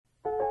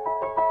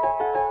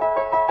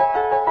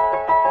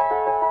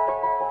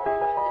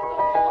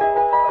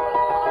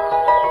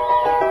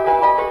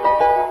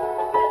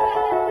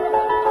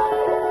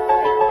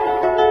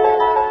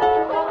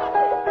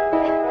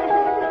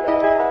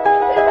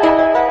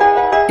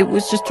It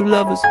was just two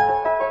lovers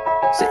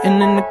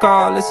sitting in the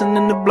car,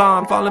 listening to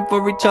Blonde, falling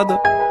for each other.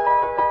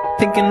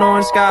 Pink and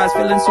orange skies,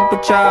 feeling super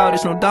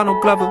childish. No Donald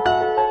Glover.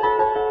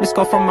 Missed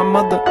call from my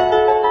mother,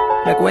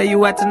 like, where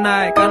you at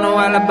tonight? Got no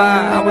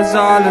alibi. I was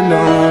all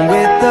alone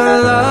with the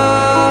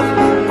love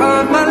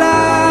of my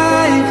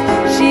life.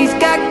 She's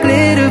got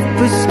glitter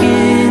for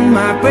skin,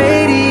 my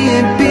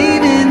radiant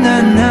beam in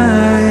the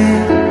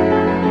night.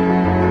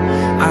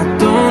 I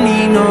don't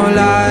need no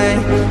light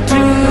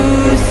to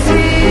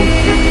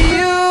see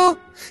you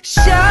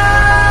shine.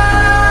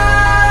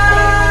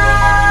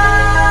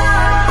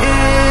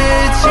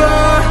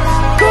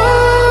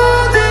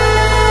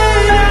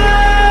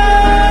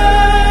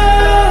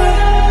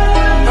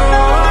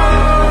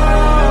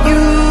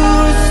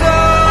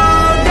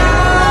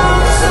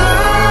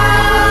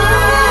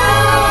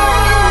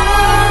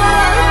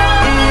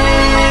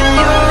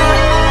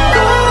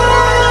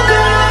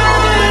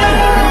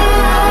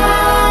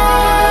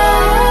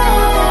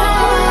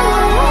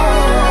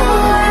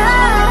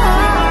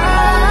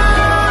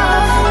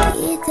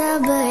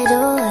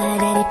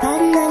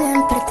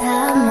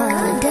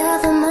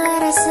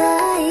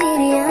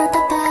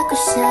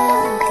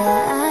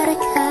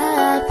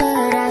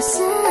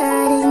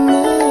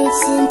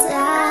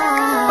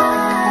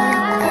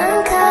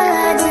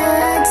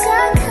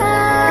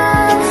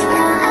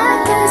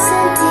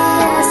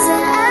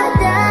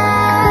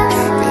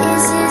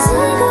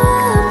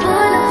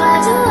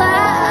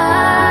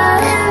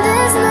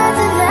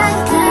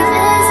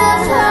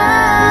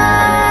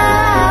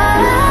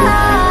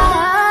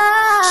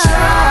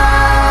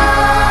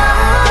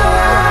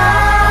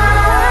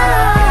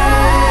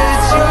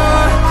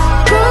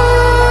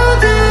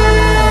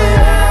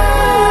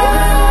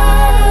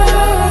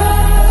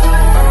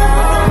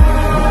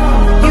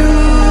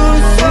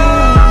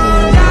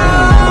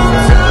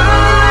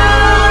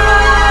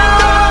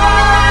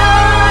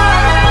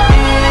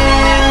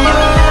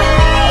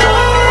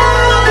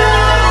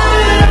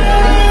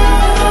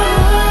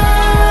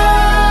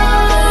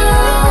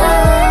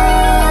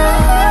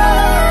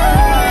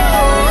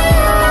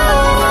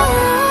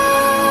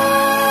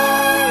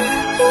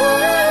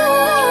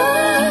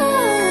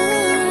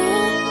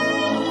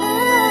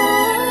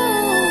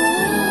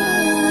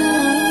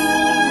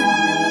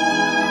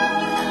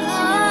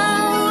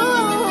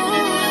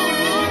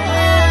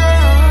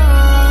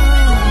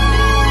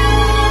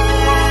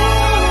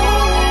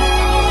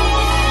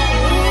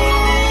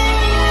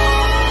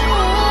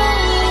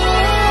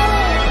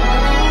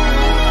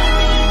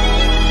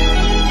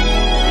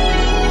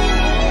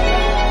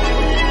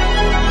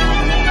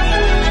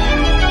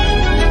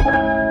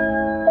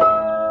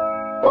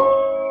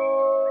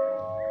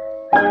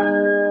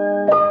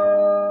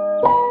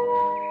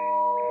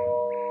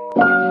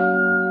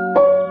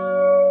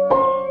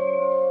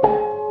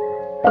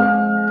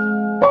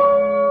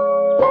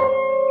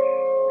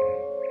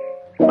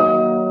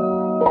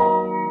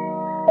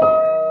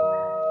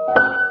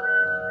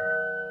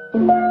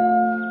 Thank you.